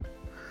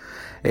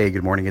Hey,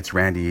 good morning. It's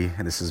Randy,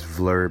 and this is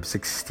Vlurb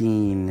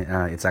 16.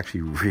 It's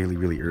actually really,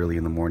 really early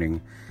in the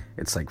morning.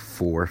 It's like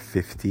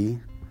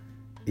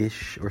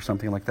 4:50-ish or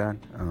something like that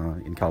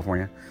in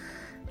California.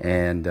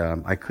 And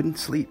I couldn't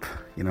sleep,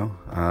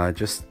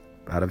 just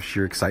out of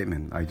sheer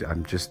excitement.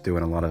 I'm just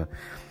doing a lot of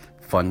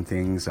fun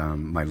things.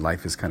 My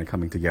life is kind of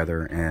coming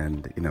together,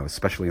 and,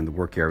 especially in the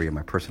work area,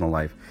 my personal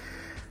life.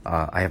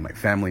 I have my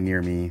family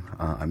near me.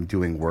 I'm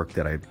doing work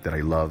that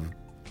I love,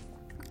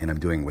 and I'm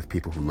doing with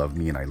people who love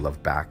me and I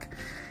love back.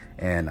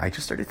 And I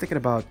just started thinking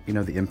about,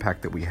 the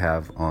impact that we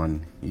have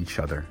on each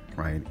other,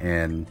 right?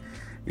 And,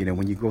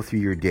 when you go through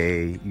your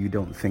day, you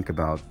don't think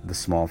about the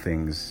small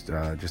things,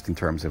 just in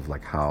terms of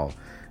like how,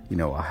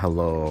 a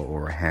hello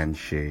or a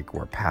handshake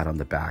or a pat on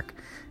the back,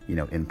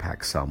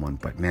 impacts someone.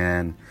 But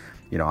man,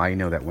 I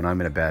know that when I'm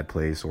in a bad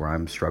place or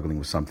I'm struggling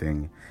with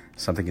something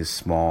as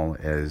small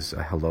as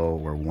a hello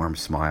or a warm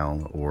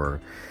smile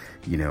or,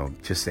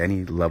 just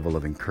any level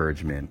of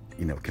encouragement,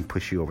 can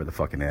push you over the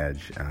fucking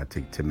edge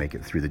to make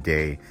it through the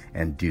day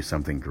and do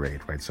something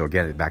great, right? So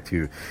again, back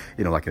to,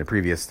 like in a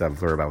previous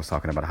Vlurb, I was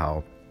talking about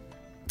how,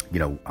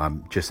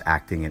 just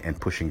acting and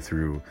pushing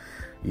through,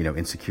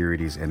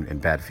 insecurities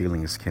and bad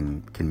feelings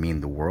can mean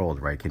the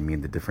world, right? Can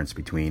mean the difference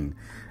between,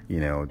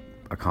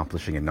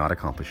 accomplishing and not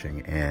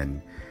accomplishing.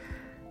 And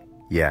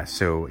yeah,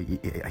 so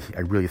I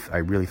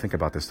really think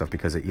about this stuff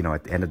because, at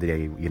the end of the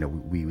day,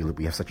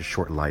 we have such a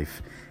short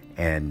life,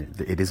 and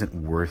it isn't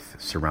worth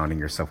surrounding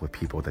yourself with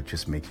people that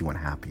just make you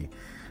unhappy,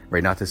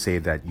 right? Not to say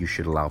that you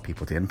should allow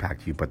people to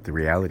impact you, but the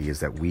reality is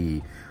that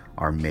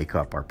our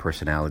makeup, our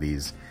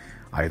personalities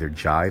either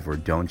jive or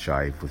don't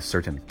jive with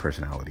certain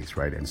personalities,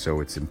 right? And so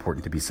it's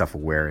important to be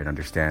self-aware and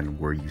understand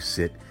where you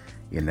sit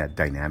in that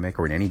dynamic,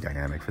 or in any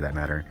dynamic for that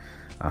matter,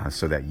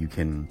 so that you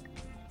can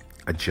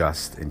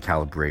adjust and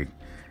calibrate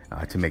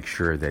to make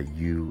sure that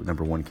you,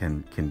 number one,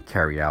 can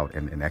carry out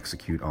and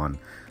execute on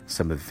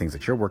some of the things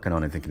that you're working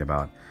on and thinking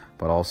about,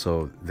 but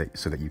also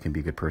so that you can be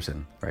a good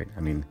person, right? I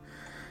mean,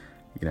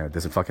 it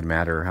doesn't fucking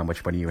matter how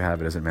much money you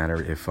have. It doesn't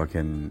matter if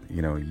fucking,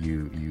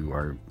 you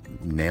are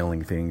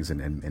nailing things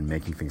and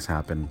making things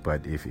happen.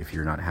 But if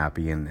you're not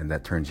happy and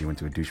that turns you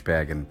into a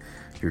douchebag and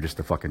you're just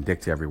a fucking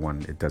dick to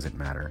everyone, it doesn't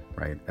matter,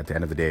 right? At the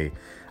end of the day,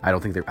 I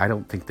don't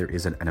think there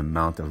is an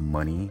amount of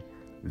money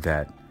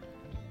that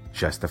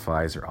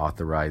justifies or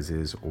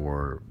authorizes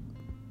or,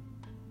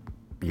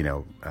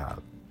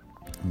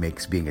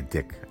 makes being a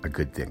dick a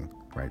good thing,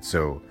 right?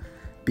 So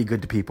be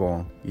good to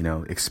people,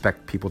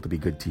 expect people to be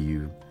good to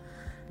you.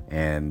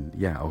 And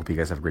yeah, I hope you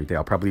guys have a great day.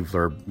 I'll probably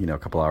Vlurb, a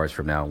couple hours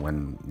from now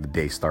when the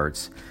day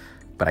starts,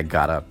 but I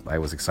got up, I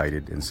was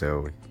excited. And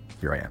so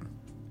here I am.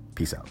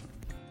 Peace out.